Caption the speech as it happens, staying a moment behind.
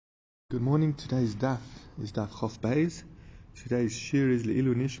Good morning. Today's daf is daf Chof Beis. Today's shir is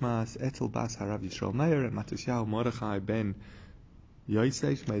Leilu Nishmas Etel Bas Harav Yisrael Meir and Matisyahu Mordechai ben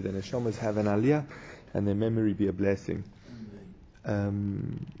Yosef. May the neshamas have an aliyah and their memory be a blessing. Where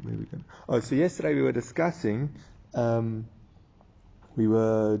we go? So yesterday we were discussing, we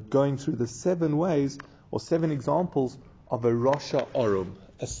were going through the 7 ways or 7 examples of a Rasha Orum,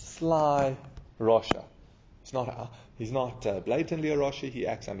 a sly Rasha. He's not blatantly a Rasha. He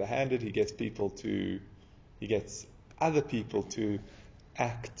acts underhanded. He gets other people to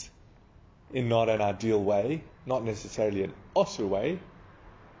act in not an ideal way, not necessarily an osur way,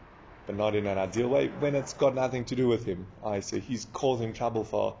 but not in an ideal way when it's got nothing to do with him. So he's causing trouble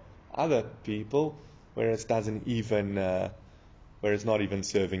for other people, where it's not even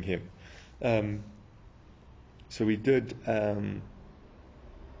serving him. So we did.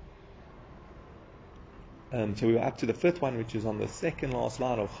 So we were up to the 5th one, which is on the second last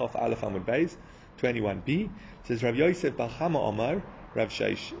line of Chaf Aleph Amud Beis, 21b. It says, Rav Yosef Bar Chama Omar, Rav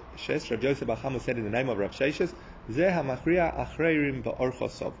Sheshes. Rav Yosef Bar Chama said in the name of Rav Sheshes, Zeh HaMachriya Achreirim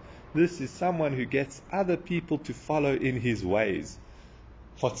Ba'orchosov. This is someone who gets other people to follow in his ways.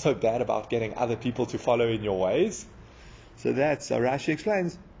 What's so bad about getting other people to follow in your ways? So Rashi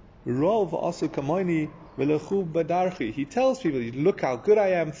explains, Rov also kamoni. He tells people, look how good I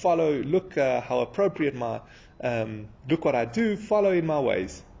am, follow, look how appropriate look what I do, follow in my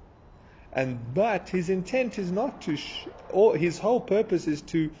ways. But his intent is not to, or his whole purpose is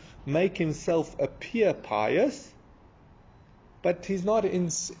to make himself appear pious, but he's not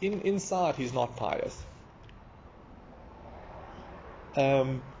inside, he's not pious.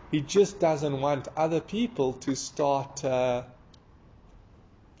 He just doesn't want other people to start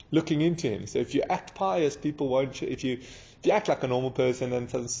looking into him. So if you act pious, people won't. If you act like a normal person and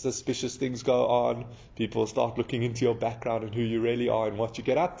some suspicious things go on, people start looking into your background and who you really are and what you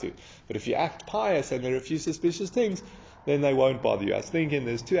get up to. But if you act pious and there are a few suspicious things, then they won't bother you. I was thinking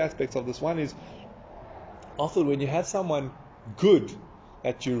there's 2 aspects of this. One is, often when you have someone good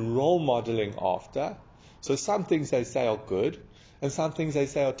that you're role modeling after, so some things they say are good and some things they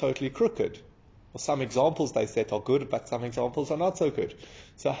say are totally crooked. Or some examples they set are good, but some examples are not so good.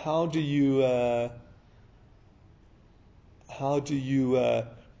 So how do you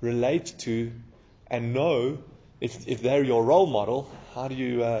relate to and know if they're your role model? How do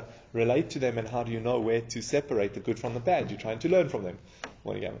you relate to them, and how do you know where to separate the good from the bad? You're trying to learn from them.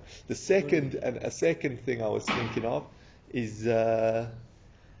 A second thing I was thinking of is,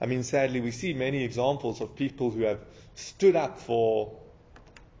 sadly we see many examples of people who have stood up for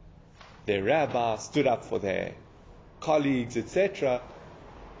their rabbi, stood up for their colleagues, etc.,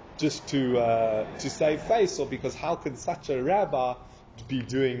 just to save face, or because how can such a rabbi be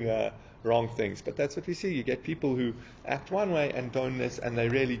doing wrong things? But that's what we see. You get people who act one way and don't this, and they're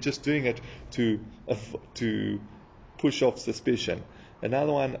really just doing it to push off suspicion.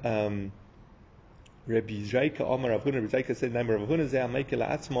 Another one, Rabbi Zreika Omar Rav Huna. Rabbi Zreika said, "Name Rav Huna zeh hamekil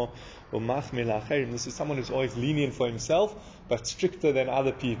la'atzmo u'machmir la'acherim." This is someone who's always lenient for himself, but stricter than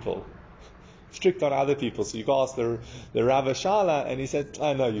other people. Strict on other people. So you go ask the Rav Shala, and he said,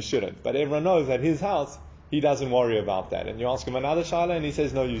 "Oh no, you shouldn't." But everyone knows at his house he doesn't worry about that. And you ask him another Shala, and he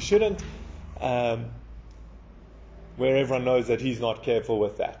says, "No, you shouldn't." Where everyone knows that he's not careful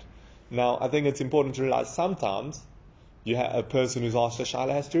with that. Now, I think it's important to realize sometimes a person who's asked a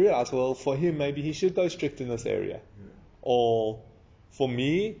Shala has to realize, well, for him maybe he should go strict in this area, or for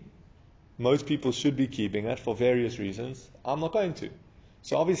me, most people should be keeping it for various reasons. I'm not going to.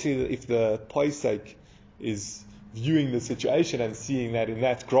 So obviously, if the posek is viewing the situation and seeing that in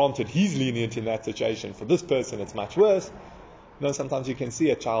that, granted, he's lenient in that situation, for this person it's much worse. Sometimes you can see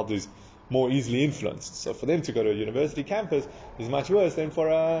a child who's more easily influenced. So for them to go to a university campus is much worse than for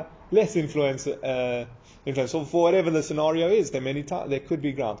a less influence. So for whatever the scenario is, there could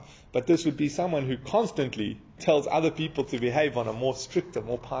be ground. But this would be someone who constantly tells other people to behave on a more stricter,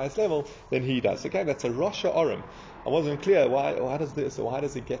 more pious level than he does. Okay, that's a Rasha Orim. I wasn't clear why does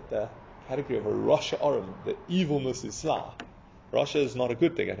it get the category of a Rasha Orim? The evilness is sly. Rasha is not a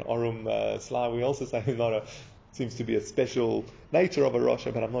good thing, and Orim sly we also say is not seems to be a special nature of a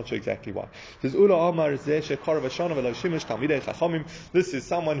Rasha, but I'm not sure exactly why. It says, this is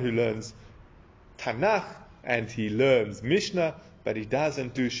someone who learns Tanakh and he learns Mishnah, but he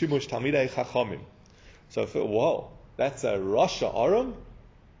doesn't do Shimush Talmidei Chachamim. So, that's a Rasha Aram.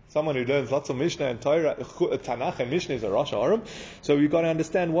 Someone who learns lots of Mishnah and Torah, Tanakh and Mishnah is a Rasha Aram. So we've got to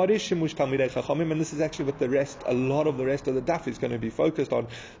understand what is Shimush Talmidei Chachamim, and this is actually what a lot of the rest of the daf is going to be focused on,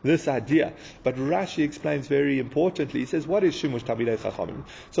 this idea. But Rashi explains very importantly, he says, what is Shimush Talmidei Chachamim?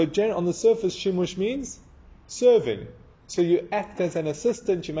 So on the surface, Shimush means serving. So you act as an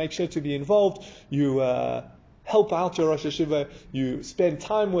assistant, you make sure to be involved, you help out your Rosh Hashiva, you spend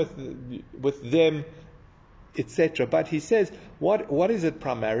time with them, etc. But he says, what is it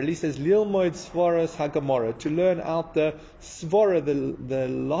primarily? He says, Lilmoid Svaras HaGemara, to learn out the Svara, the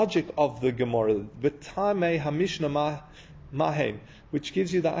logic of the Gemara, B'tamei HaMishnah Mahem, which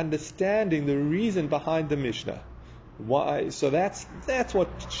gives you the understanding, the reason behind the Mishnah. Why? So that's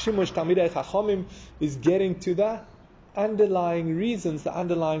what Shimush Talmidei Chachamim is getting to, the underlying reasons, the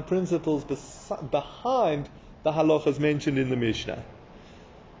underlying principles behind the halachas mentioned in the Mishnah.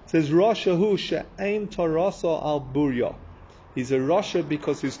 It says Rashahu she'ein Torasa al burya. He's a Rasha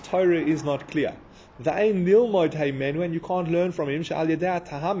because his Torah is not clear. V'ein nilmod heimen, when you can't learn from him. She'al yedei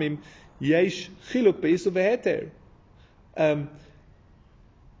tahamim yesh chiluk beisu v'heter.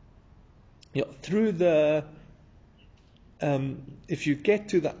 Through the if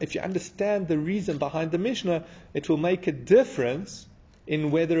you understand the reason behind the Mishnah, it will make a difference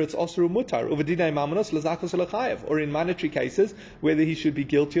in whether it's osur mutar, or in monetary cases, whether he should be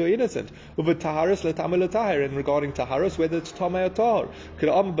guilty or innocent. And regarding taharas, whether it's tamei or tahar.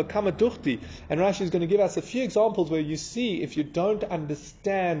 And Rashi is going to give us a few examples where you see, if you don't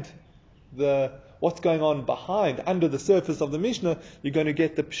understand what's going on under the surface of the Mishnah, you're going to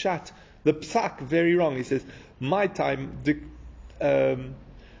get the pshat, the psak, very wrong. He says, my time,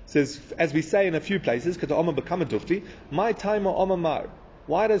 says, as we say in a few places, my time or omar.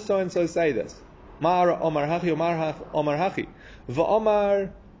 Why does so and so say this? Mar omar hachi, omar hachi.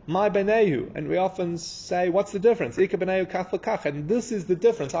 V'omar my benehu. And we often say, what's the difference? Ika benehu kach v'kach. And this is the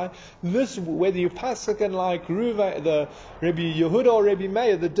difference. Whether you pasuk like Ruva, the Rabbi Yehuda or Rabbi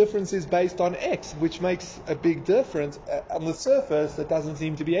Meir, the difference is based on X, which makes a big difference. On the surface, there doesn't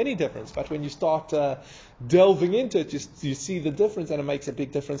seem to be any difference. But when you start delving into it, you see the difference, and it makes a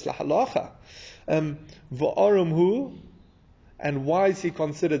big difference. La halacha. V'orum hu. And why is he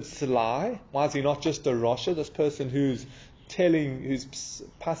considered sly? Why is he not just a Rasha, this person who's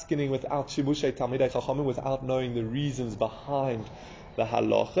paskening without Shimushay Talmidei Chachamim, without knowing the reasons behind the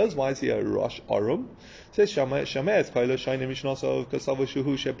halachas? Why is he a Rosh Arum? Says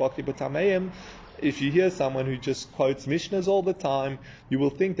if you hear someone who just quotes Mishnahs all the time, you will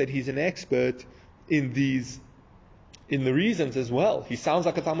think that he's an expert in the reasons as well. He sounds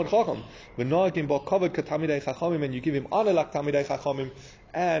like a Talmud Chacham. And you give him honor like Talmidei Chachamim,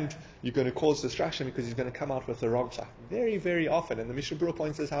 and you're going to cause distraction because he's going to come out with the wrong stuff very, very often. And the Mishnah Berurah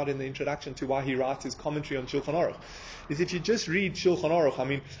points this out in the introduction to why he writes his commentary on Shulchan Aruch. Is if you just read Shulchan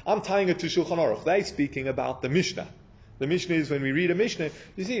Aruch, I'm tying it to Shulchan Aruch. They're speaking about the Mishnah. The Mishnah is when we read a Mishnah,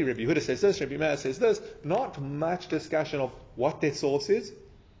 you see Rabbi Yehuda says this, Rabbi Meir says this. Not much discussion of what their source is,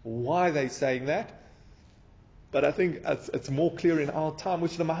 why they're saying that. But I think it's more clear in our time,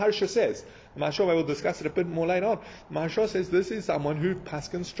 which the Maharsha says. The Maharsha, we will discuss it a bit more later on. Maharsha says this is someone who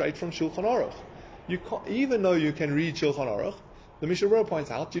paskens straight from Shulchan Aruch. Even though you can read Shulchan Aruch, the Mishnah Berurah points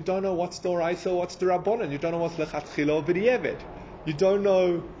out, you don't know what's Doraisa, what's the Rabbanan, you don't know what's Lechatchila or B'di'evet. You don't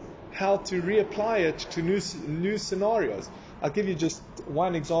know how to reapply it to new scenarios. I'll give you just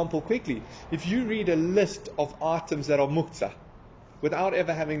one example quickly. If you read a list of items that are muktzah, without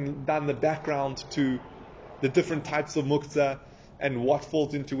ever having done the background to the different types of muktzah and what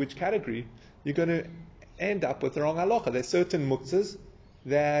falls into which category, you're going to end up with the wrong halacha. There's certain muktzahs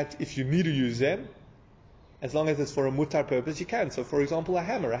that if you need to use them, as long as it's for a mutar purpose, you can. So for example, a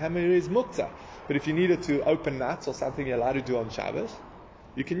hammer is muktzah. But if you needed to open nuts or something you're allowed to do on Shabbos,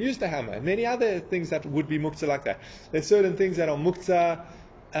 you can use the hammer. And many other things that would be muktzah like that. There's certain things that are muktzah,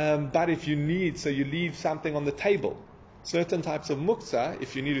 but if you need, so you leave something on the table. Certain types of muktzah,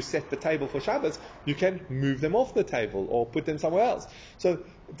 if you need to set the table for Shabbos, you can move them off the table or put them somewhere else. So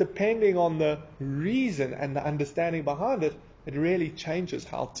depending on the reason and the understanding behind it, it really changes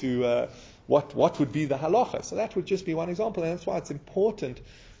how to what would be the halacha. So that would just be one example, and that's why it's important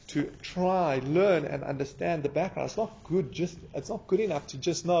to try, learn, and understand the background. It's not good enough to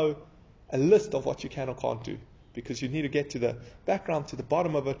just know a list of what you can or can't do, because you need to get to the background, to the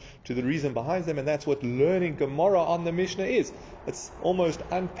bottom of it, to the reason behind them, and that's what learning Gemara on the Mishnah is. It's almost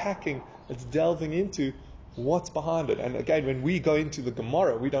unpacking, it's delving into what's behind it. And again, when we go into the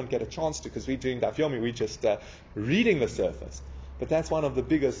Gemara, we don't get a chance to, because we're doing Daf Yomi, we're just reading the surface. But that's one of the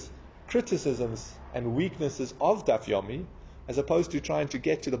biggest criticisms and weaknesses of Daf Yomi, as opposed to trying to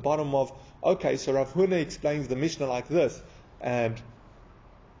get to the bottom of, okay, so Rav Huna explains the Mishnah like this, and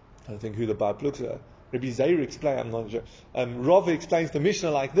I don't think who the Bab looks at. Rabbi Zair explains, I'm not sure. Rav explains the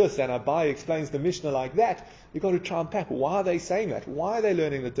Mishnah like this, and Abai explains the Mishnah like that. You've got to try and pack. Why are they saying that? Why are they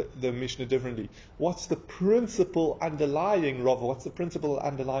learning the Mishnah differently? What's the principle underlying Rav? What's the principle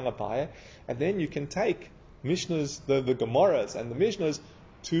underlying Abai? And then you can take Mishnahs, the Gemaras and the Mishnahs,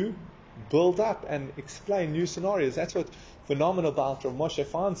 to build up and explain new scenarios. That's what phenomenal about Rav Moshe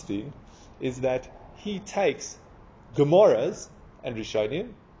Feinstein is, that he takes Gemaras and Rishonim,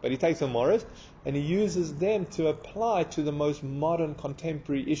 but he takes Gemaras and he uses them to apply to the most modern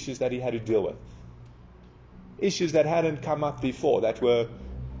contemporary issues that he had to deal with. Issues that hadn't come up before, that were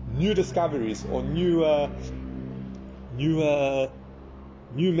new discoveries or new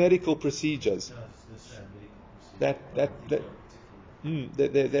medical procedures. There are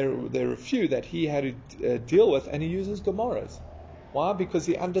a few that he had to deal with, and he uses Gemaras. Why? Because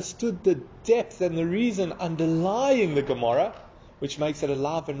he understood the depth and the reason underlying the Gemara, which makes it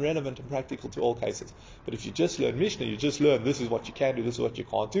alive and relevant and practical to all cases. But if you just learn Mishnah, you just learn this is what you can do, this is what you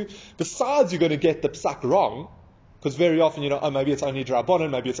can't do. Besides, you're going to get the psak wrong, because very often, maybe it's only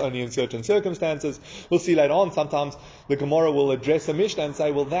Drabonon, maybe it's only in certain circumstances. We'll see later on, sometimes the Gemara will address a Mishnah and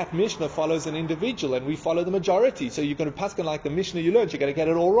say, well, that Mishnah follows an individual and we follow the majority. So you're going to paskin like the Mishnah you learned, you're going to get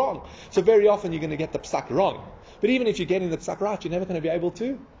it all wrong. So very often you're going to get the psak wrong. But even if you're getting the psak right, you're never going to be able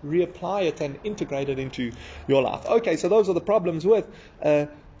to reapply it and integrate it into your life. Okay, so those are the problems with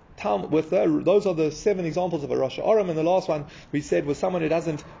those are the 7 examples of a Rosh Hashanah, and the last one we said was someone who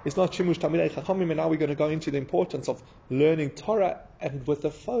it's not Shimush Talmidei Chachamim, and now we're going to go into the importance of learning Torah, and with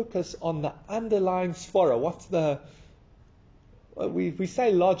the focus on the underlying svara. What's we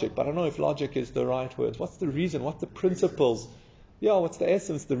say logic, but I don't know if logic is the right word. What's the reason? What's the principles? What's the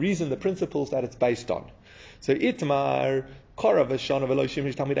essence, the reason, the principles that it's based on? So Itmar if someone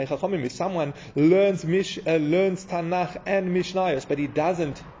learns Tanakh and Mishnayos, but he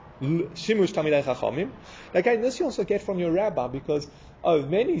doesn't Shimush Talmidei Chachamim. Again, this you also get from your rabbi, because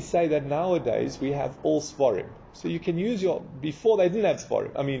many say that nowadays we have all Svarim. So you can use before they didn't have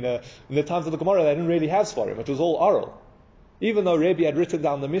Svarim. In the times of the Gemara they didn't really have Svarim. It was all oral. Even though Rebbe had written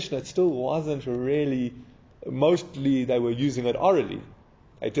down the Mishnah, it still wasn't really, mostly they were using it orally.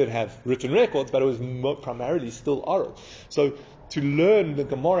 They did have written records, but it was primarily still oral. So to learn the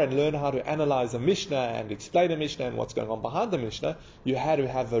Gemara and learn how to analyze a Mishnah and explain a Mishnah and what's going on behind the Mishnah, you had to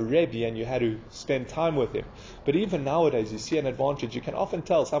have a Rebbe and you had to spend time with him. But even nowadays, you see an advantage. You can often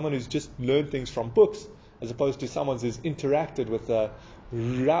tell someone who's just learned things from books, as opposed to someone who's interacted with a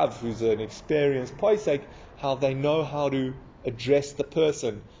Rav, who's an experienced posek, how they know how to address the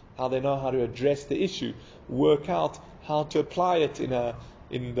person, how they know how to address the issue, work out how to apply it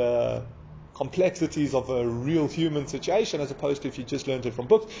in the complexities of a real human situation, as opposed to if you just learned it from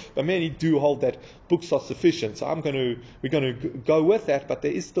books. But many do hold that books are sufficient. So we're going to go with that, but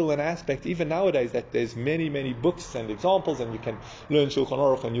there is still an aspect, even nowadays, that there's many, many books and examples, and you can learn Shulchan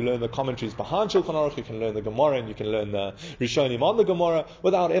Aruch and you learn the commentaries behind Shulchan Aruch, you can learn the Gemara and you can learn the Rishonim on the Gemara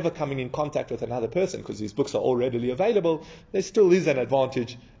without ever coming in contact with another person, because these books are all readily available. There still is an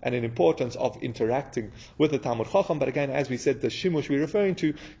advantage and an importance of interacting with the Talmud Chacham. But again, as we said, the Shimush we're referring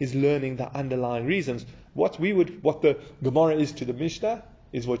to is learning the underlying reasons. What the Gemara is to the Mishnah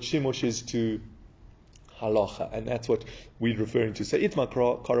is what Shimush is to Halacha, and that's what we're referring to. So Itma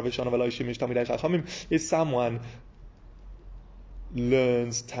Karavishana V'lo Shimish Talmidei Chachamim is someone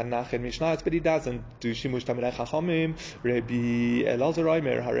learns Tanakh and Mishnayos, but he doesn't do Shimush Talmidei Chachamim. Rabbi Elazar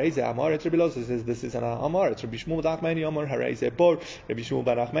Omer Harei Ze Amaretz. Rabbi Elazar says this is an Amaretz. Rabbi Shmuel ben Nachmani Omer Harei Ze Bor. Rabbi Shmuel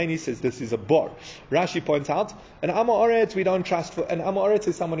ben Nachmani says this is a Bor. Rashi points out an Amaretz we don't trust. An Amaretz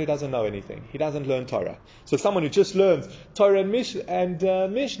is someone who doesn't know anything. He doesn't learn Torah. So someone who just learns Torah and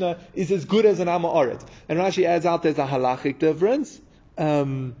Mishnah is as good as an Amaretz. And Rashi adds out there's a halachic difference,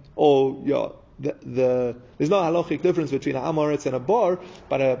 there's no halachic difference between an Amoritz and a Bor,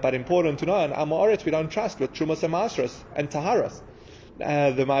 but important to know, an Amoritz we don't trust with Trumas and Masras and Taharas.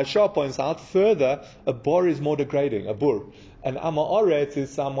 The Maharsha points out further, a Bor is more degrading, a Bur. An Amoritz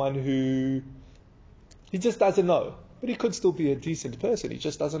is someone who, he just doesn't know, but he could still be a decent person, he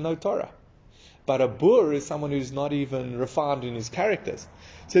just doesn't know Torah. But a Bur is someone who's not even refined in his characters.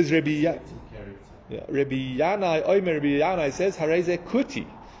 It says Rabbi Yanai says, Hareze Kuti.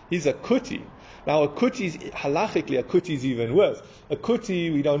 He's a Kuti. Now, halachically, a kuti is even worse. A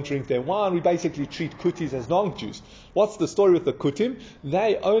kuti, we don't drink their wine. We basically treat kutis as non-Jews. What's the story with the kutim?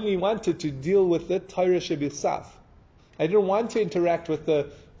 They only wanted to deal with the Torah Shebisaf. They didn't want to interact with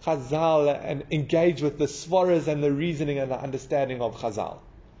the Chazal and engage with the svaras and the reasoning and the understanding of Chazal.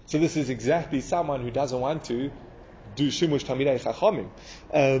 So this is exactly someone who doesn't want to do Shimush Talmidei Chachamim.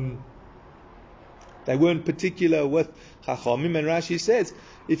 They weren't particular with Chachamim, and Rashi says,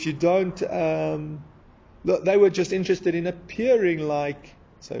 if you don't, they were just interested in appearing like,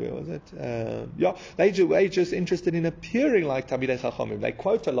 so where was it? They were just interested in appearing like Talmidei Chachamim. They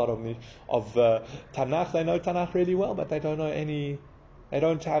quote a lot of Tanakh, they know Tanakh really well, but they don't know any They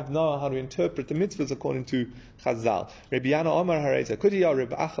don't know how to interpret the mitzvahs according to Chazal. Rabbi Yana Omar Hareza Kudiya,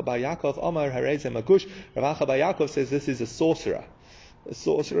 Rabbi Acha bar Yaakov Omar Hareza Magush. Rabbi Acha bar Yaakov says this is a sorcerer. The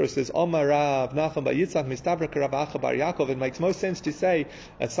sorcerer says, Omar Rav Nachman bar Yitzchak Mistabrak Rabbi Acha bar Yaakov. It makes most sense to say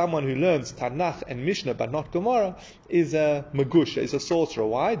that someone who learns Tanakh and Mishnah but not Gemara is a Magush, is a sorcerer.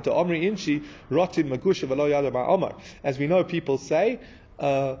 Why? The Omri Inchi Rotin Magush V'lo Yada Bar Omar. As we know, people say,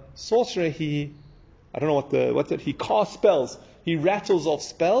 sorcerer, he casts spells. He rattles off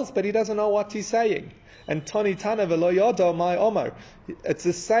spells, but he doesn't know what he's saying. And Tani Tana V'lo Yada my Omar. It's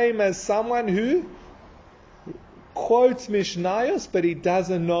the same as someone who quotes Mishnayos, but he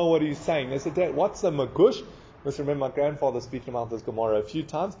doesn't know what he's saying. They said, what's a Magush? I must remember my grandfather speaking about this Gemara a few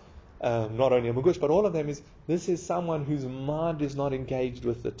times. Not only a Magush, but all of them this is someone whose mind is not engaged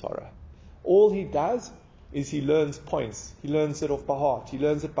with the Torah. All he does is he learns points. He learns it off by heart. He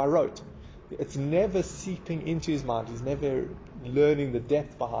learns it by rote. It's never seeping into his mind. He's never learning the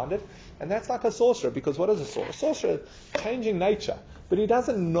depth behind it. And that's like a sorcerer, because what is a sorcerer? A sorcerer is changing nature, but he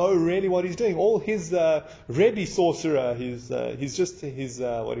doesn't know really what he's doing. All his Rebbe sorcerer,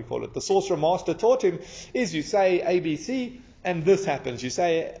 the sorcerer master taught him is you say ABC and this happens. You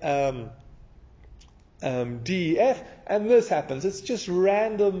say DEF and this happens. It's just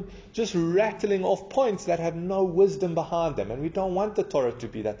random, just rattling off points that have no wisdom behind them. And we don't want the Torah to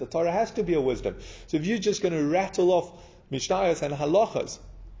be that. The Torah has to be a wisdom. So if you're just going to rattle off Mishnayos and Halachas,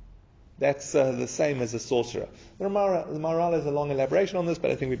 that's the same as a sorcerer. The Maharal has a long elaboration on this,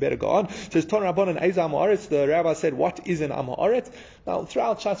 but I think we better go on. It says, Ton Rabbanan Eiz Amoretz. The rabbi said, what is an Amoretz? Now,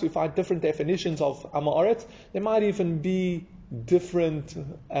 throughout Shas we find different definitions of Amoretz. There might even be different...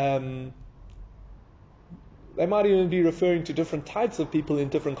 they might even be referring to different types of people in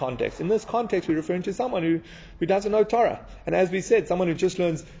different contexts. In this context, we're referring to someone who doesn't know Torah. And as we said, someone who just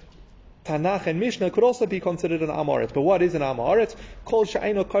learns Tanakh and Mishnah could also be considered an Amoretz. But what is an Amoretz? Kol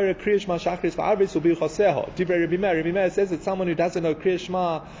she'eino koreh Kriya Shema Shachris v'Arvis u'bil choseho. Divrei Rabbi Meir. Rabbi Meir says it's someone who doesn't know Kriya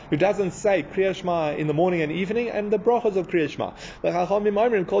Shema, who doesn't say Kriya Shema in the morning and evening, and the brachos of Kriya Shema. The Chachamim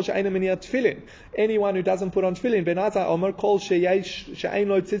omrim kol she'eino miniyat tefillin. Anyone who doesn't put on tefillin. Ben Azai omer kol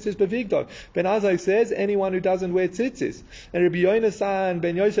she'eino tzitzis bevigdol. Ben Azai says anyone who doesn't wear tzitzis. And Rabbi Yonasan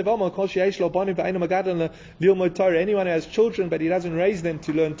ben Yosef omer kol she'esh lo banim ve'eino magadan lilmod Torah. Anyone who has children but he doesn't raise them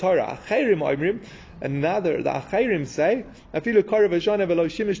to learn Torah. Another, the Achayrim say,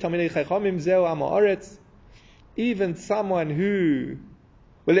 even someone who,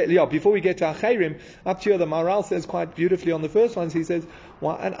 before we get to Achayrim, up to here the Maharal says quite beautifully on the first ones, he says,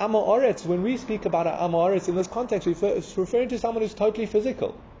 an Amoretz, when we speak about an Amoretz in this context, it's referring to someone who's totally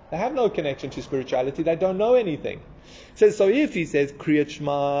physical. They have no connection to spirituality, they don't know anything. So if he says Kriyat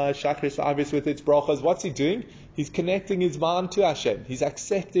Shema, Shachris v'Arvis with its brachas, what's he doing? He's connecting his mind to Hashem. He's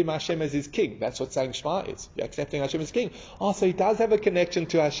accepting Hashem as his king. That's what saying Shema is. You're accepting Hashem as king. So he does have a connection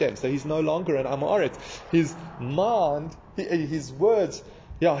to Hashem. So he's no longer an Amoretz. His mind, his words,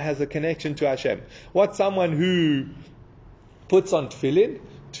 has a connection to Hashem. What's someone who puts on tefillin?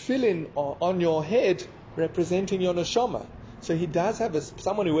 Tefillin are on your head representing your neshama. So he does have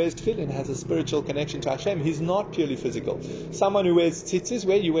someone who wears tefillin has a spiritual connection to Hashem. He's not purely physical. Someone who wears tzitzis,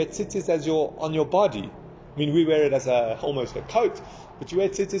 where you wear tzitzis as on your body. I mean, we wear it as almost a coat, but you wear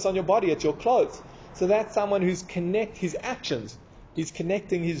tzitzis on your body, it's your clothes. So that's someone who's his actions. He's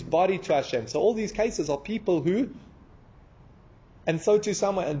connecting his body to Hashem. So all these cases are people who, and so to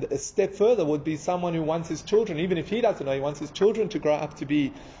someone, and a step further would be someone who wants his children, even if he doesn't know, he wants his children to grow up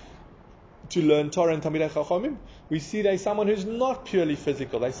to learn Torah and Talmidei Chachomim. We see they're someone who's not purely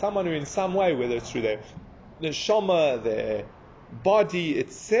physical. They're someone who in some way, whether it's through their neshama, their body,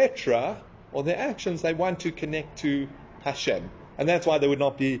 etc., or their actions, they want to connect to Hashem. And that's why they would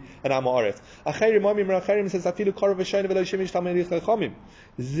not be an Amoretz. Achayrim says, Afilu korah v'shoyne v'lo shemish talmidei chachomim.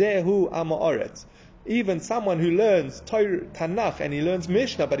 Zehu Amoretz. Even someone who learns Tanakh and he learns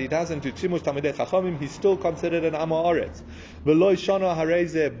Mishnah, but he doesn't do Tzimush Talmidei Chachomim, he's still considered an Amoretz. V'lo shana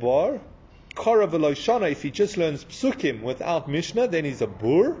harei bar. Korah v'lo shana, if he just learns Psukim without Mishnah, then he's a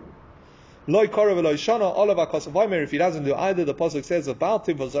bur. Loi korah v'lo shana, olav ha'kosavaymer, if he doesn't do either, the Pasuk says,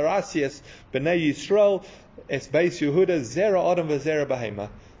 V'baltim v'zarasies b'nei Yisrael, es beis Yehuda, zera adam v'zera behema.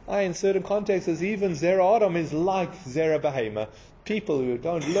 In certain contexts, even zera adam is like zera behema. People who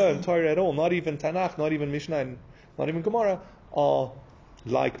don't learn Torah at all, not even Tanakh, not even Mishnah, and not even Gemara, are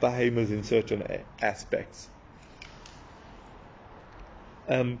like behemoths in certain aspects.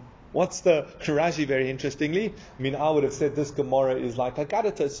 What's the Rashi, very interestingly? I would have said this Gemara is like a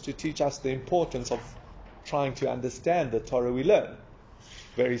Gadatas to teach us the importance of trying to understand the Torah we learn.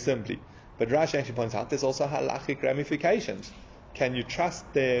 Very simply. But Rashi actually points out there's also halachic ramifications. Can you trust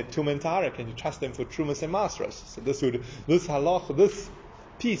their Tum and Tahara? Can you trust them for Trumas and Masras? So this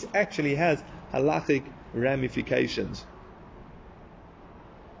piece actually has halachic ramifications.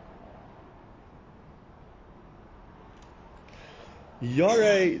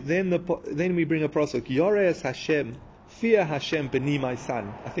 Yore, then we bring a prosuk. Yore es Hashem, fear Hashem b'ni my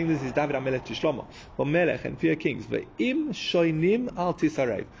son. I think this is David HaMelech to Shlomo. Melech and fear kings. Ve'im shoinim al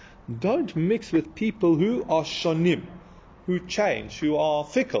tisarev. Don't mix with people who are shonim, who change, who are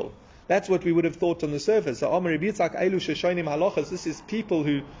fickle. That's what we would have thought on the surface. So Amar Rabbi Yitzchak elu sheshoinim halachas. This is people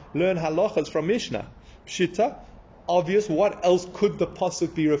who learn halachas from Mishnah. Pshita. Obvious. What else could the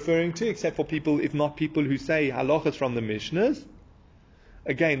pasuk be referring to except for people, if not people who say halachas from the Mishnahs?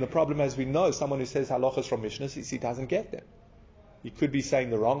 Again, the problem, as we know, someone who says halachas from Mishnahs, he doesn't get them. He could be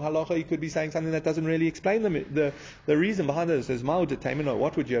saying the wrong halacha. He could be saying something that doesn't really explain the reason behind it. It says,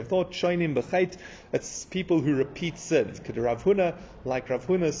 what would you have thought? Shoinim b'chait. It's people who repeat sins. Like Rav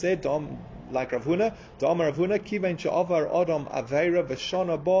Huna said, Da'amar kivein she'avar adam aveira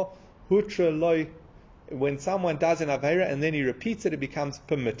v'shana ba hutra loy. When someone does an aveira and then he repeats it, it becomes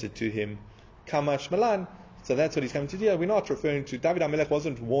permitted to him. Kamash malan. So that's what he's coming to do. We're not referring to, David HaMelech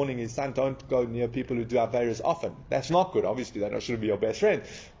wasn't warning his son, don't go near people who do Averas often. That's not good. Obviously, that shouldn't be your best friend.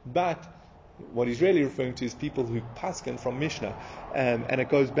 But what he's really referring to is people who paskin from Mishnah. And it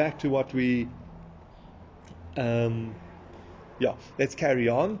goes back to what we... let's carry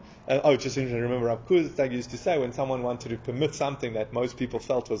on. Just interesting, remember Rav Kuztag used to say when someone wanted to permit something that most people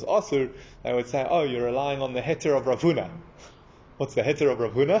felt was asur, they would say, you're relying on the heter of Rav Huna. What's the heter of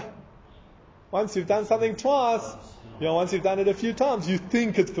Rav Huna? Once you've done something twice, once you've done it a few times, you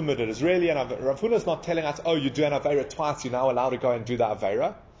think it's permitted. It's really an Aveira. Rav Huna is not telling us, you do an Aveira twice, you're now allowed to go and do the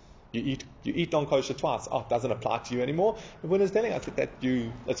Aveira. You eat non-kosher twice. It doesn't apply to you anymore. Rav Huna is telling us that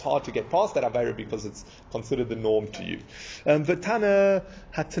it's hard to get past that Aveira because it's considered the norm to you. V'tana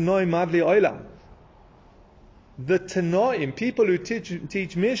hatanoi mavli oilam. The Tanoim, people who teach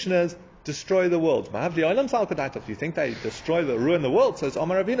Mishnahs, destroy the world. If you think they ruin the world, says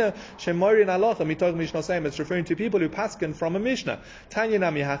Omar Ravina, Shemori and Halacha, mitog Mishnah same. It's referring to people who paskin from a Mishnah. Tanya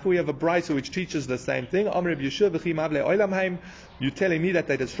Namihachu, we have a brisa which teaches the same thing. Omar Rabbi Yeshua v'chi mavle oilam haim. You're telling me that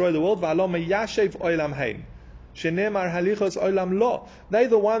they destroy the world. V'alom yashev oilam haim. Shenemar halichos oilam lo. They're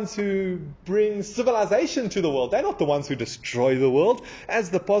the ones who bring civilization to the world. They're not the ones who destroy the world. As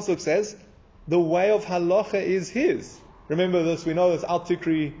the pasuk says, the way of halacha is his. Remember this. We know this. Al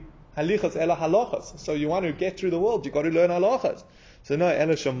tikri halichas ela halachas. So you want to get through the world, you got to learn halachas. So no,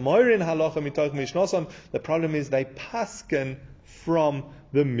 ela shemorin halacha mitoch mishnason. The problem is they pasken from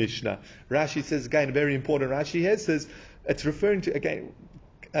the Mishnah. Rashi says again, a very important Rashi here says it's referring to again.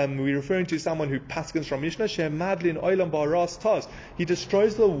 We're referring to someone who paskens from Mishnah. Shemadlin oilam baras taz. He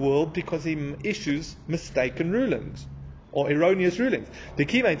destroys the world because he issues mistaken rulings or erroneous rulings.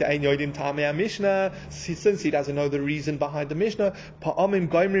 Since he doesn't know the reason behind the Mishnah,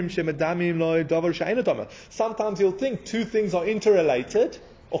 sometimes he'll think two things are interrelated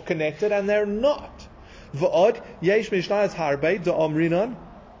or connected and they're not. There are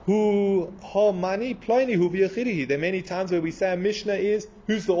many times where we say a Mishnah is,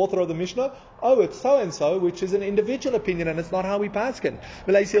 who's the author of the Mishnah? It's so-and-so, which is an individual opinion, and it's not how we paskin.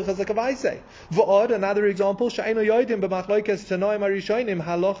 Another example, he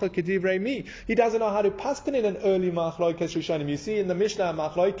doesn't know how to paskin in an early machloikes rishonim. You see in the Mishnah,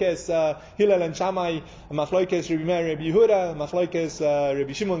 machloikes Hillel and Shammai, machloikes Rabbi Meir, Rabbi Yehuda, machloikes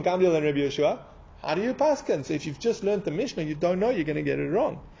Rabbi Shimon Gamliel and Rabbi Yeshua. How do you paskin? So if you've just learned the Mishnah, you don't know, you're going to get it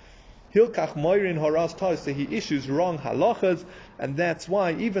wrong. Hilkach moirin horas tos, so he issues wrong halachas, and that's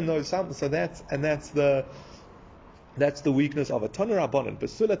why, even though that's the weakness of a Tanu Rabbanan.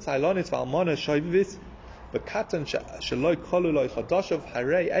 Besula tzailonis v'almona shoyvis v'katan sheloi kolu loy chodoshav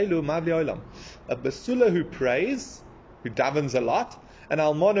harei elu mavli olam. A besula who prays, who davens a lot, an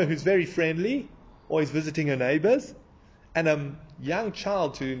almona who's very friendly, always visiting her neighbors, and a young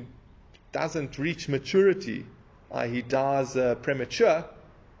child who doesn't reach maturity, he dies premature,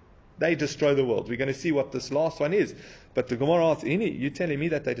 they destroy the world. We're going to see what this last one is. But the Gemara asks, you're telling me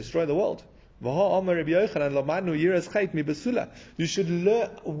that they destroy the world? You should learn.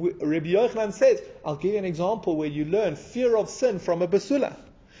 Rabbi Yochanan says, I'll give you an example where you learn fear of sin from a basula.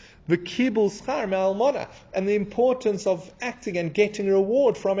 And the importance of acting and getting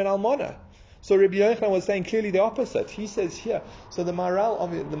reward from an almana. So Rabbi Yochanan was saying clearly the opposite. He says here, so the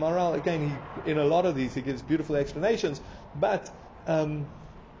Maral again, in a lot of these, he gives beautiful explanations, but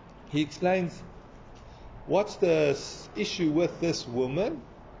he explains what's the issue with this woman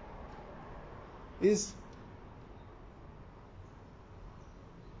is.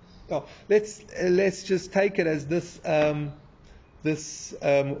 Let's just take it as this.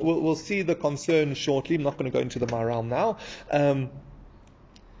 We'll see the concern shortly. I'm not going to go into the Maral now.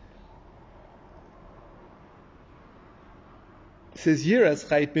 says, Yiras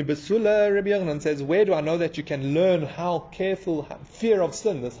chait mi besula, Rabbi Yochanan says, where do I know that you can learn how careful, fear of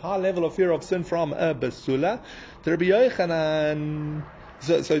sin, this high level of fear of sin from a besula? The Rabbi Yochanan,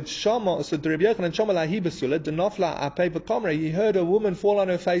 so the Rabbi Yochanan Shama lahi besula, denofla apei v'komre, he heard a woman fall on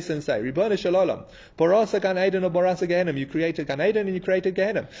her face and say, Ribbono shel olam, borasa Gan Eden or borasa Gehenim, you created Gan Eden and you created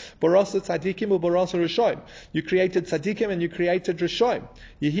Gehenim, borasa tzadikim or borasa rishoim, you created tzadikim and you created rishoim,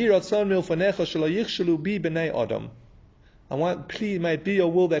 yehi ratzon milfanecha shelo yichshelu bi b'nei Adam. I want, please, may it be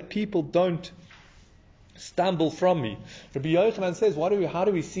your will that people don't stumble from me. Rabbi Yochanan says, how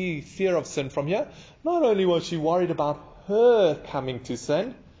do we see fear of sin from here? Not only was she worried about her coming to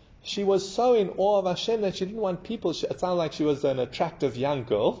sin, she was so in awe of Hashem that she didn't want people, it sounded like she was an attractive young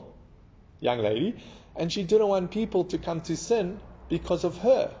lady, and she didn't want people to come to sin because of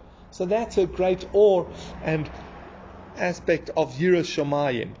her. So that's a great awe and aspect of Yiras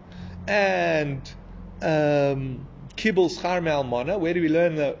Shamayim. And Kibbul Schar Me'almana, where do we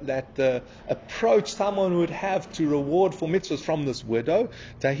learn that the approach someone would have to reward for mitzvahs from this widow?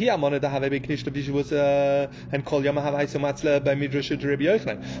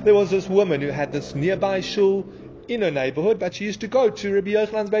 There was this woman who had this nearby shul in her neighborhood, but she used to go to Rabbi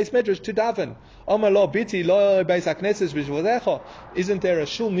Yochanan's base medrash to daven. Isn't there a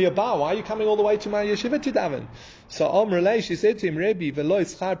shul nearby? Why are you coming all the way to my yeshiva to daven? So she said to him, Rebbe,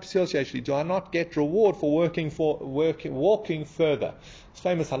 do I not get reward for walking further? It's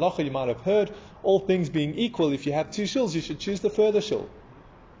famous halacha you might have heard. All things being equal, if you have two shuls, you should choose the further shul.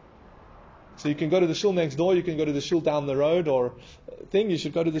 So you can go to the shul next door, you can go to the shul down the road, or you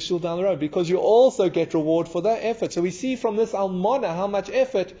should go to the shul down the road, because you also get reward for that effort. So we see from this almana how much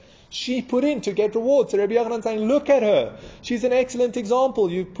effort she put in to get reward. So Rabbi Yochanan saying, look at her. She's an excellent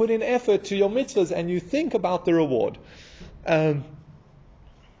example. You put in effort to your mitzvahs and you think about the reward.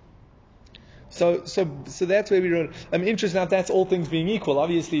 So that's where we run. I'm interested now if that's all things being equal.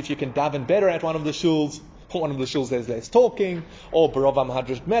 Obviously, if you can daven better at one of the shuls there's less talking, or Baravam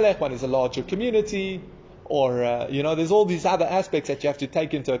Hadrash Melech, one is a larger community, or there's all these other aspects that you have to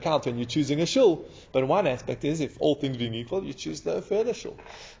take into account when you're choosing a shul. But one aspect is, if all things being equal, you choose the further shul.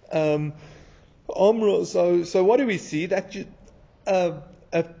 So what do we see? That a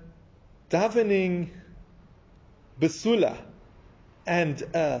davening besula and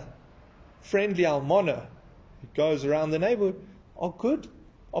a friendly almana who goes around the neighborhood are good,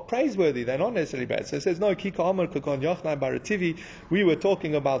 are praiseworthy. They're not necessarily bad. So it says, no, Kika Amar Kakon Yochnai Barativi. We were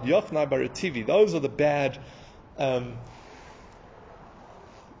talking about Yochnai Barativi. Those are the bad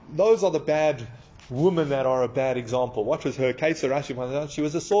women that are a bad example. What was her case? So Rashi pointed out she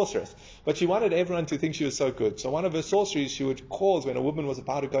was a sorceress, but she wanted everyone to think she was so good. So one of her sorceries, she would cause, when a woman was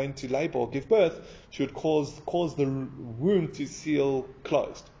about to go into labor or give birth, she would cause the womb to seal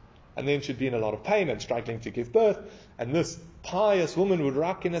closed. And then she'd be in a lot of pain and struggling to give birth. And this pious woman would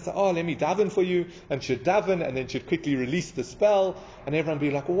rock in and say, let me daven for you. And she'd daven, and then she'd quickly release the spell. And everyone would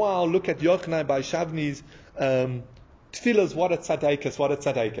be like, wow, look at Yochanan by Shavni's tefillahs, what a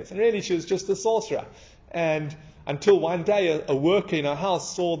tzaddikas. And really, she was just a sorcerer. And until one day, a worker in her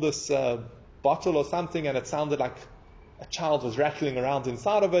house saw this bottle or something, and it sounded like a child was rattling around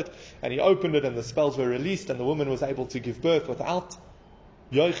inside of it. And he opened it, and the spells were released, and the woman was able to give birth without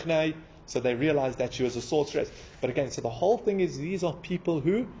Yochnai, so they realized that she was a sorceress. But again, so the whole thing is, these are people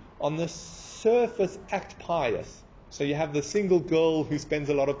who, on the surface, act pious. So you have the single girl who spends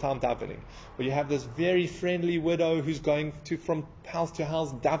a lot of time davening, or you have this very friendly widow who's going from house to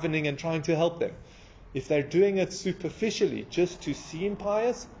house davening and trying to help them. If they're doing it superficially, just to seem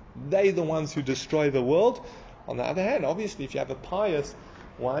pious, they're the ones who destroy the world. On the other hand, obviously, if you have a pious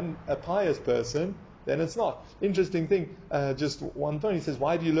person, then it's not. Interesting thing, just one point, he says, the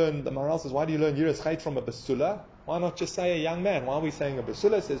Maharal says, why do you learn Yiras Chait from a Basula? Why not just say a young man? Why are we saying a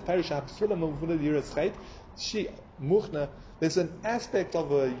Basula? It says, Parisha Basula Muvula Yiras Chait. There's an aspect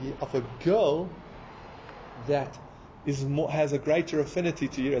of a girl that has a greater affinity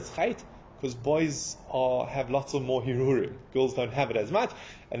to Yiras Chait, because boys have lots of more hirurim. Girls don't have it as much,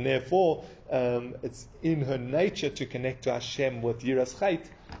 and therefore it's in her nature to connect to Hashem with Yiras Chait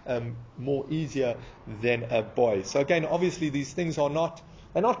more easier than a boy. So again, obviously these things they're not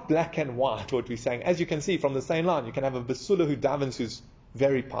black and white, what we're saying. As you can see from the same line, you can have a Basula who davens who's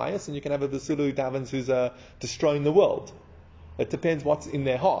very pious, and you can have a Basula who davens who's destroying the world. It depends what's in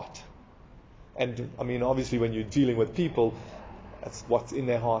their heart. And I mean, obviously when you're dealing with people, that's what's in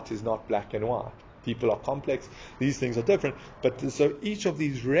their heart is not black and white. People are complex. These things are different. But so each of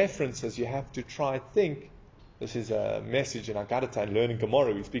these references, you have to try and think. This is a message in Agadah and learning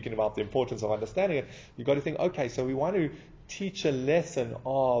Gemara. We're speaking about the importance of understanding it. You've got to think, okay, so we want to teach a lesson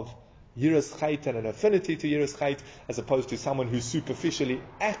of Yiras Chait and an affinity to Yiras Chait, as opposed to someone who superficially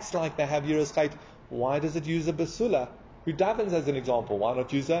acts like they have Yiras Chait. Why does it use a basula who davens as an example? Why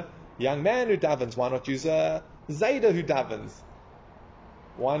not use a young man who davens? Why not use a Zayda who davens?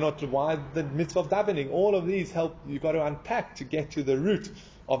 Why the mitzvah of davening? All of these help. You've got to unpack to get to the root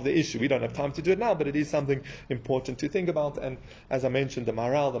of the issue. We don't have time to do it now, but it is something important to think about. And as I mentioned, the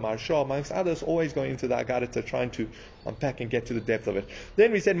Maral, the Marsha, amongst others, always going into the Agarita, trying to unpack and get to the depth of it.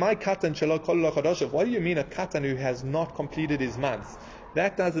 Then we said, "My katan shelo kol lo chadoshav." What do you mean a katan who has not completed his months?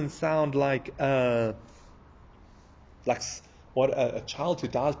 That doesn't sound like what a child who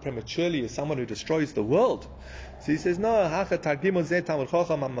dies prematurely is someone who destroys the world. So he says, no, so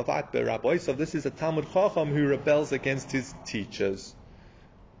this is a Talmud Chacham who rebels against his teachers.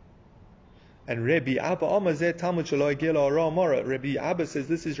 And Rabbi Abba says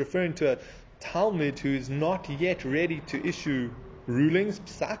this is referring to a Talmud who is not yet ready to issue rulings,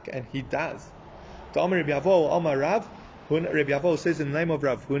 psak, and he does. Rabbi Avo says in the name of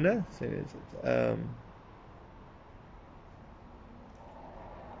Rav Huna,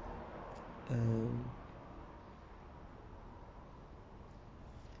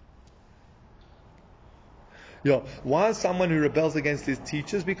 why is someone who rebels against his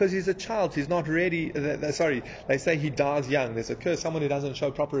teachers? Because he's a child, he's not ready. They say he dies young. There's a curse. Someone who doesn't show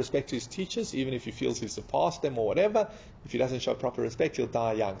proper respect to his teachers, even if he feels he's surpassed them or whatever, if he doesn't show proper respect, he'll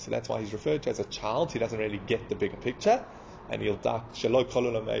die young. So that's why he's referred to as a child. He doesn't really get the bigger picture, and he'll die.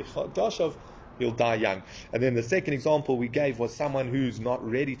 He'll die young. And then the second example we gave was someone who's not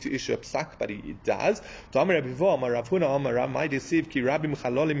ready to issue a psak, but he does. What does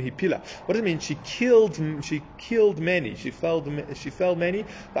it mean? She killed many. She felled many.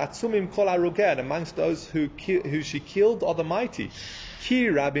 And amongst those who she killed are the mighty. She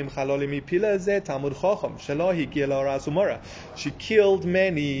killed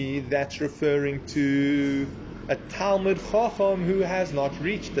many. That's referring to a Talmud Chacham who has not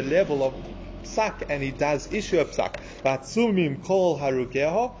reached the level of psak, and he does issue a psak. Vatsumim kol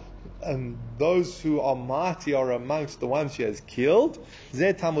harugeha, and those who are mighty are amongst the ones she has killed.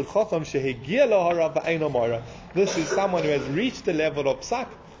 Zeh Talmud Chacham shehegia lahara v'eino moira. This is someone who has reached the level of psak,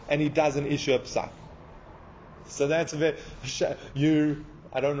 and he doesn't issue a psak. So that's I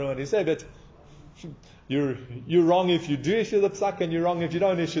don't know what he said, but you're wrong if you do issue the psak, and you're wrong if you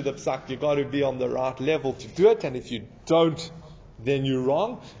don't issue the psak. You've got to be on the right level to do it, and if you don't, then you're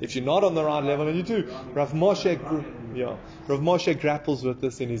wrong. If you're not on the right level, and you do. Rav Moshe grapples with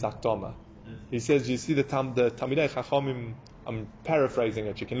this in his Akdama. He says, you see the Talmidei Chachamim, I'm paraphrasing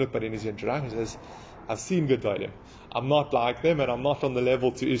it, you can look, but in his introduction he says, I've seen Gedolim. I'm not like them, and I'm not on the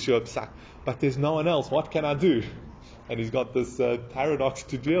level to issue a psak. But there's no one else. What can I do? And he's got this paradox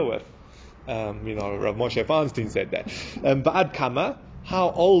to deal with. Rav Moshe Feinstein said that. Ba'ad Kama, how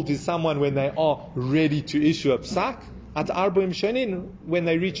old is someone when they are ready to issue a psak? At Arbaim Shenin, when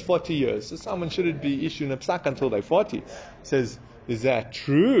they reach 40 years. So someone shouldn't be issuing a psak until they're 40. He says, is that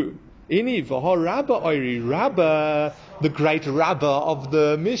true? Ini v'ha Rabba Oiri, Rabba, the great Rabba of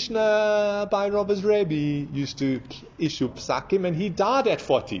the Mishnah by Rabba's Rebbe, used to issue psakim, and he died at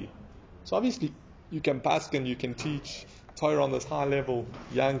 40. So obviously, you can pask and you can teach Torah on this high level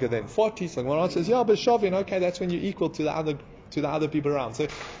younger than 40. So one says, but Shavin, okay, that's when you're equal to the other people around. So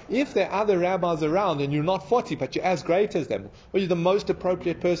if there are other rabbis around and you're not 40 but you're as great as them, or you're the most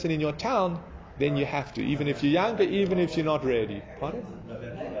appropriate person in your town, then you have to, even if you're younger, even if you're not ready. Pardon?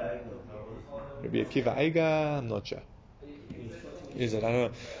 Rabbi Akiva Eiga, I'm not sure. Is it? I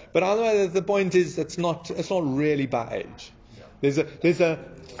don't know. But otherwise, the point is, it's not really by age. There's a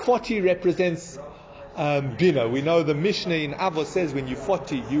 40 represents bina. We know the Mishnah in Avos says when you're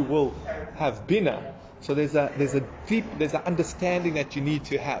 40 you will have bina. So there's an understanding that you need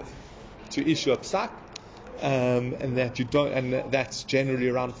to have to issue a psak, and that you don't, and that's generally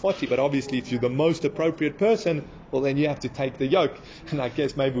around 40. But obviously, if you're the most appropriate person, well, then you have to take the yoke. And I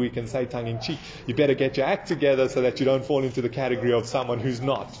guess maybe we can say tongue in cheek, you better get your act together so that you don't fall into the category of someone who's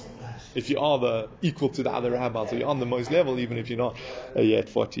not. If you are equal to the other rabbis, or you're on the most level, even if you're not yet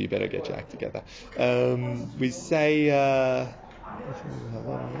 40, you better get your act together. We say.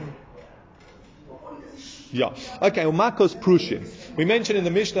 Okay, Umakos Prushim. We mentioned in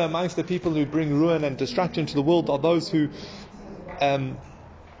the Mishnah, amongst the people who bring ruin and destruction to the world are those who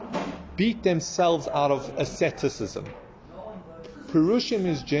beat themselves out of asceticism. Purushim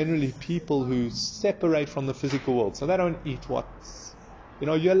is generally people who separate from the physical world. So they don't eat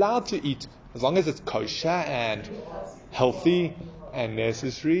you're allowed to eat as long as it's kosher and healthy and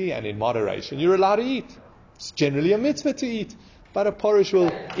necessary and in moderation. You're allowed to eat. It's generally a mitzvah to eat. but a porush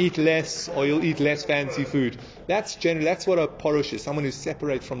will eat less, or he'll eat less fancy food. That's what a porush is, someone who's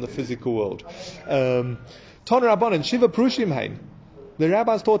separate from the physical world. Ton Rabbanan, Shiva Perushim Hain. The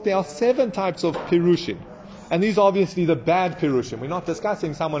rabbis taught there are 7 types of Perushim. And these are obviously the bad Perushim. We're not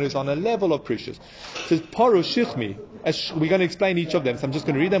discussing someone who's on a level of Perushim. It says Porush Shichmi. We're going to explain each of them. So I'm just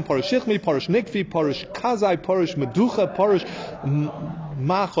going to read them. Porush Shichmi, Porush Nikvi, Porush Kazai, Porush Meducha, Porush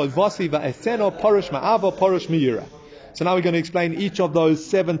Machol Vosi Va'eseno, Porush Ma'ava, Porush Meira. So now we're going to explain each of those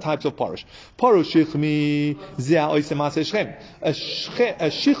 7 types of Porush. Porush Shichmi, Zeh Oisem Aseh Shechem. A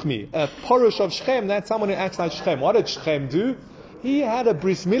Shichmi, a Porush of Shechem, that's someone who acts like Shechem. What did Shechem do? He had a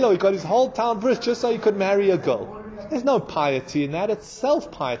bris milah, he got his whole town bris just so he could marry a girl. There's no piety in that, it's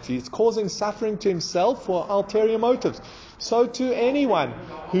self-piety. It's causing suffering to himself for ulterior motives. So to anyone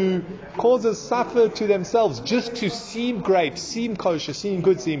who causes suffer to themselves just to seem great, seem kosher, seem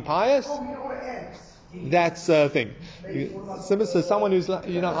good, seem pious, that's a thing. So someone who's like,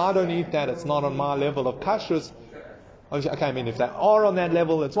 I don't eat that, it's not on my level of kashrus. Okay, I mean, if they are on that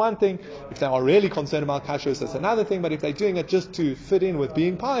level, it's one thing. If they are really concerned about kashrus, that's another thing. But if they're doing it just to fit in with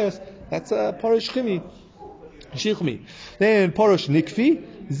being pious, that's a porush shichmi. Then porush nikfi,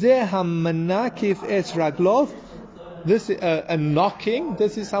 zeh hamanakif es raglov. This a knocking.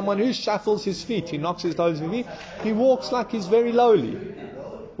 This is someone who shuffles his feet. He knocks his toes with feet. He walks like he's very lowly.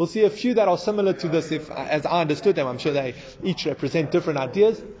 We'll see a few that are similar to this. If, as I understood them, I'm sure they each represent different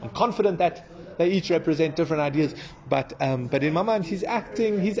ideas. I'm confident that they each represent different ideas, but in my mind, he's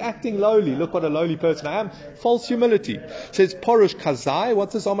acting lowly. Look what a lowly person I am. False humility. Says Porush Kazai.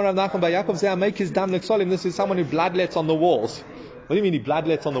 What's this? Omar Nachman by Yaakov say, I make his dam leksolim. This is someone who bloodlets on the walls. What do you mean he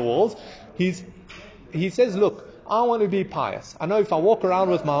bloodlets on the walls? He says, look, I want to be pious. I know if I walk around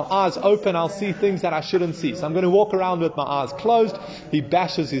with my eyes open, I'll see things that I shouldn't see. So I'm going to walk around with my eyes closed. He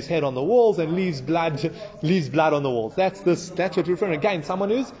bashes his head on the walls and leaves blood on the walls. That's what we're referring to. Again, someone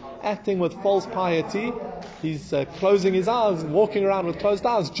who's acting with false piety. He's closing his eyes, walking around with closed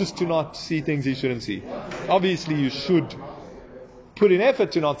eyes just to not see things he shouldn't see. Obviously, you should put in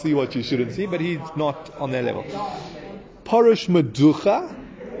effort to not see what you shouldn't see, but he's not on that level. Porush Meducha.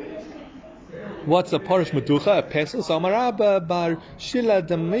 What's a Porush Meducha? A pesel. So Amarabba bar Shila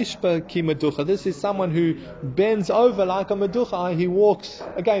Damishba ki Meducha. This is someone who bends over like a Meducha. He walks,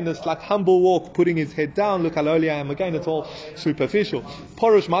 again, this like humble walk, putting his head down. Look how lowly I am. Again, it's all superficial.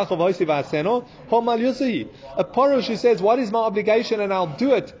 Porush Ma'achov Oisi V'aseno Homal Yusahi. A Porush who says, what is my obligation and I'll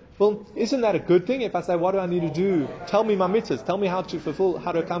do it. Well, isn't that a good thing? If I say, what do I need to do? Tell me my mitzvahs. Tell me how to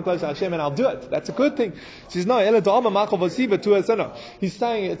come close to Hashem, and I'll do it. That's a good thing. He says, no, he's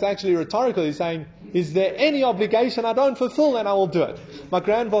saying, it's actually rhetorical. He's saying, is there any obligation I don't fulfill, and I will do it? My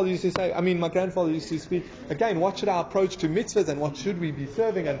grandfather used to speak, again, what should our approach to mitzvahs, and what should we be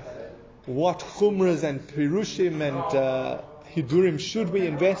serving, and what chumras and pirushim and hidurim should we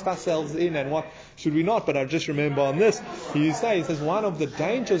invest ourselves in and what should we not? But I just remember on this, he says one of the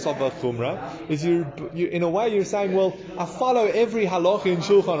dangers of a chumrah is you in a way you're saying, well, I follow every halacha in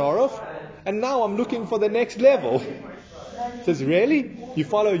Shulchan Aruch and now I'm looking for the next level. He says, really?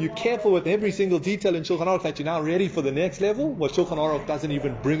 You're careful with every single detail in Shulchan Aruch that you're now ready for the next level, what Shulchan Aruch doesn't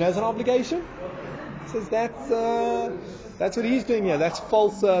even bring as an obligation? He says that's what he's doing here. That's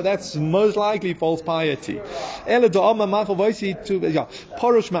false. That's most likely false piety. Porush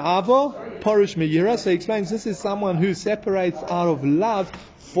ma'avo, porush me'yira. So he explains this is someone who separates out of love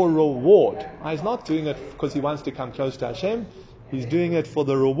for reward. He's not doing it because he wants to come close to Hashem. He's doing it for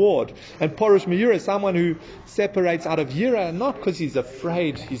the reward. And porush me'yira is someone who separates out of yira, not because he's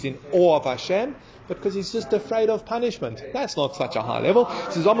afraid, he's in awe of Hashem, but because he's just afraid of punishment. That's not such a high level.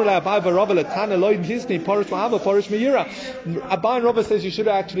 Abai and Rava says you should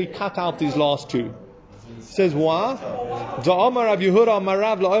actually cut out these last two. Says why?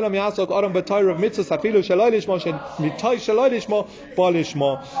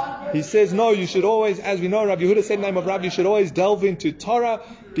 He says no, you should always, as we know, Rabbi Yehuda said in the name of Rabbi, you should always delve into Torah,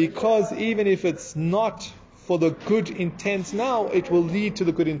 because even if it's not for the good intents now, it will lead to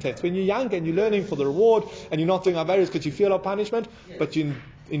the good intents. When you're young and you're learning for the reward and you're not doing Averis because you feel of punishment, but you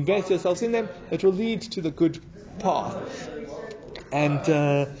invest yourselves in them, it will lead to the good path.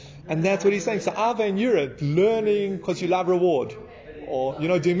 And that's what he's saying. So Ava and Yura, learning because you love reward, or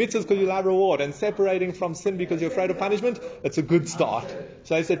doing mitzvahs because you love reward, and separating from sin because you're afraid of punishment, it's a good start.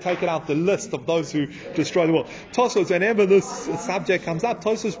 So I said take it out the list of those who destroy the world. Tosos, whenever this subject comes up,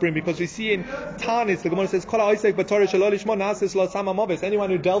 Tosos bring, because we see in Tanis, the Gemara says, anyone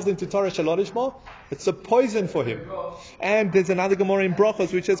who delves into Torah Shalolishmo, it's a poison for him. And there's another Gemara in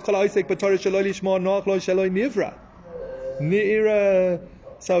Brachos which says,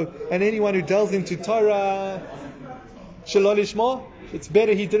 so, and anyone who delves into Torah, Shalol Lishma, it's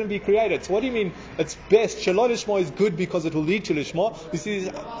better he didn't be created. So what do you mean it's best? Shalol Lishma is good because it will lead to Lishma. You see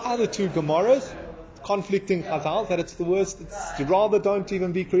these other two Gemaras, conflicting Chazal, that it's the worst, it's rather don't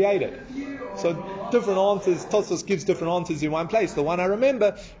even be created. So different answers, Tosfos gives different answers in one place. The one I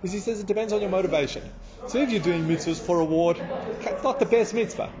remember is he says it depends on your motivation. So if you're doing mitzvahs for reward, it's not the best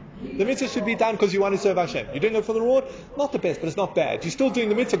mitzvah. The mitzvah should be done because you want to serve Hashem. You're doing it for the reward, not the best, but it's not bad. You're still doing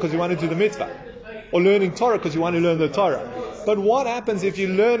the mitzvah because you want to do the mitzvah. Or learning Torah because you want to learn the Torah. But what happens if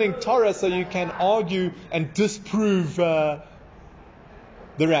you're learning Torah so you can argue and disprove the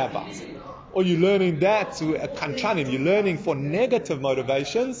rabbis? Or you're learning that to a kanchanim, you're learning for negative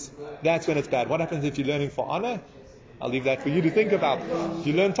motivations, that's when it's bad. What happens if you're learning for honor? I'll leave that for you to think about.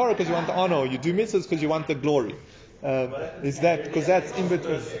 You learn Torah because you want the honor, or you do mitzvahs because you want the glory. Is that because that's in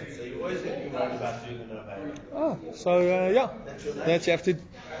between? So you always get you worried about doing the That you have to.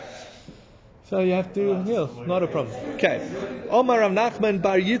 So you have to, not a problem. Okay. Omar Rav Nachman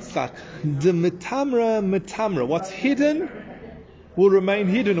Bar Yitzchak, the metamra. What's hidden will remain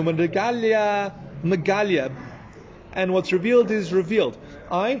hidden. Megalia, and what's revealed is revealed.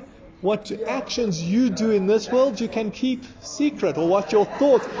 What actions you do in this world you can keep secret, or what your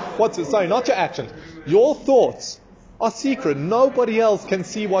thoughts. Not your actions. Your thoughts are secret. Nobody else can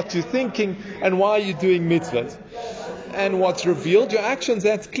see what you're thinking and why you're doing mitzvahs. And what's revealed, your actions,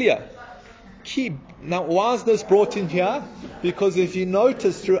 that's clear. Now, why is this brought in here? Because if you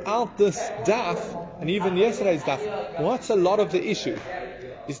notice throughout this daf, and even yesterday's daf, what's a lot of the issue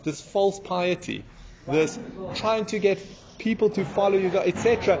is this false piety, this trying to get people to follow you,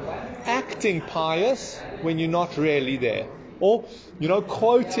 etc. Acting pious when you're not really there, or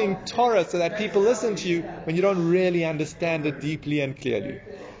quoting Torah so that people listen to you when you don't really understand it deeply and clearly.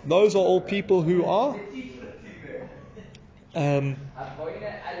 Those are all people who are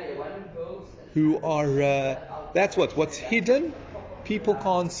that's what's hidden, people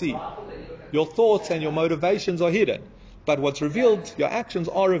can't see. Your thoughts and your motivations are hidden, but what's revealed, your actions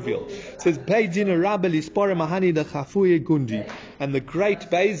are revealed. It says Beidin Rabel Ispore Mahani de Chafuye Gundi, and the great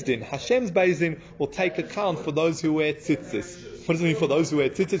Beis Din, Hashem's Beis Din, will take account for those who wear tzitzis. What does it mean for those who wear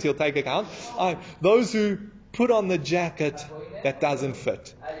tzitzis? He'll take account. Those who put on the jacket that doesn't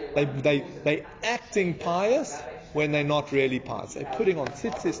fit. They acting pious when they're not really pious. They're putting on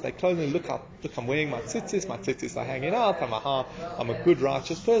tzitzis, they're clothing, look, I'm wearing my tzitzis are hanging out, I'm a good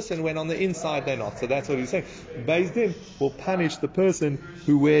righteous person, when on the inside they're not. So that's what he's saying. Beis Din will punish the person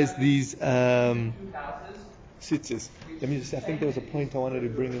who wears these tzitzis. Let me just, I think there was a point I wanted to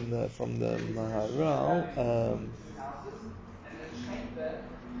bring in from the Maharal.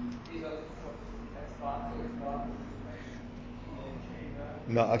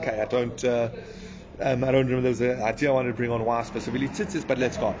 No, okay, I don't remember. There was an idea I wanted to bring on why specifically tzitzis, but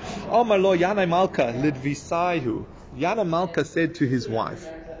let's go. Oh my Lord, Yana Malka lidvisaihu. Yana Malka said to his wife.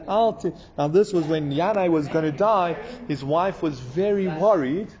 Now this was when Yanai was going to die. His wife was very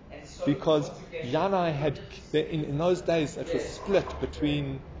worried because Yanai had, in those days, it was split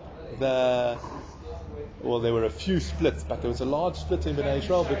between there were a few splits, but there was a large split in Bnei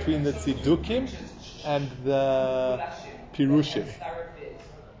Israel between the Tzidukim and the Pirushim.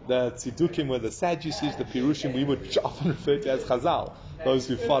 The Tzidukim were the Sadducees, the Pirushim we would often refer to as Chazal, those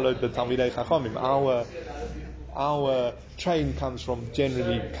who followed the Talmidei Chachamim. Our train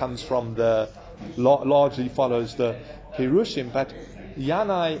largely follows the Pirushim, but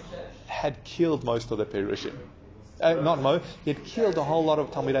Yanai had killed most of the Pirushim. He had killed a whole lot of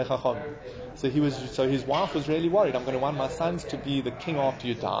Talmidei Chachamim. So his wife was really worried. I'm going to want my sons to be the king after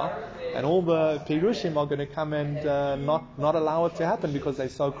you die, and all the Pirushim are going to come and not allow it to happen because they're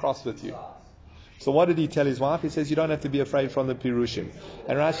so cross with you. So what did he tell his wife? He says, you don't have to be afraid from the Pirushim.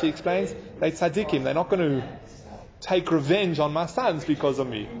 And Rashi explains, they're tzaddikim. They're not going to take revenge on my sons because of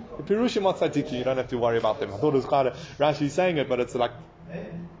me. The Pirushim are tzaddikim. You don't have to worry about them. I thought it was kind of Rashi saying it, but it's like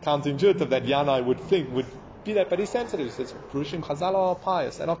counterintuitive that Yanai would be that, but he's sensitive. He says, Pirushim Chazal are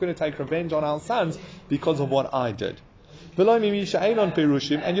pious. They're not going to take revenge on our sons because of what I did. And you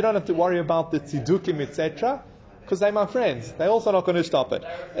don't have to worry about the Tzidukim, etc., because they're my friends. They're also not going to stop it.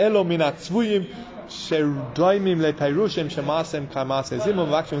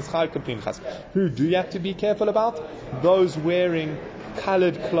 Who do you have to be careful about? Those wearing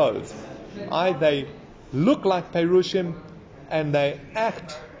colored clothes. They look like Perushim and they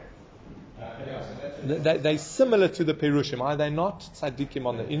act. They're similar to the Perushim. They're not tzaddikim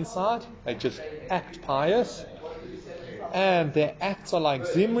on the inside. They just act pious. And their acts are like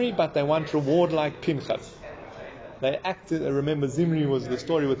Zimri, but they want reward like Pinchas. They acted. Remember, Zimri was the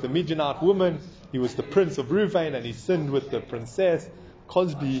story with the Midianite woman. He was the prince of Ruvain, and he sinned with the princess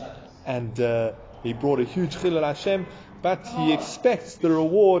Cosby, and he brought a huge chilul Hashem. but he expects the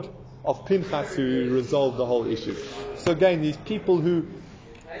reward of Pinchas to resolve the whole issue. So again, these people who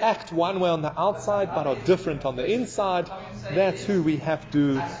act one way on the outside but are different on the inside, that's who we have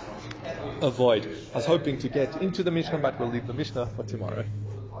to avoid. I was hoping to get into the Mishnah, but we'll leave the Mishnah for tomorrow.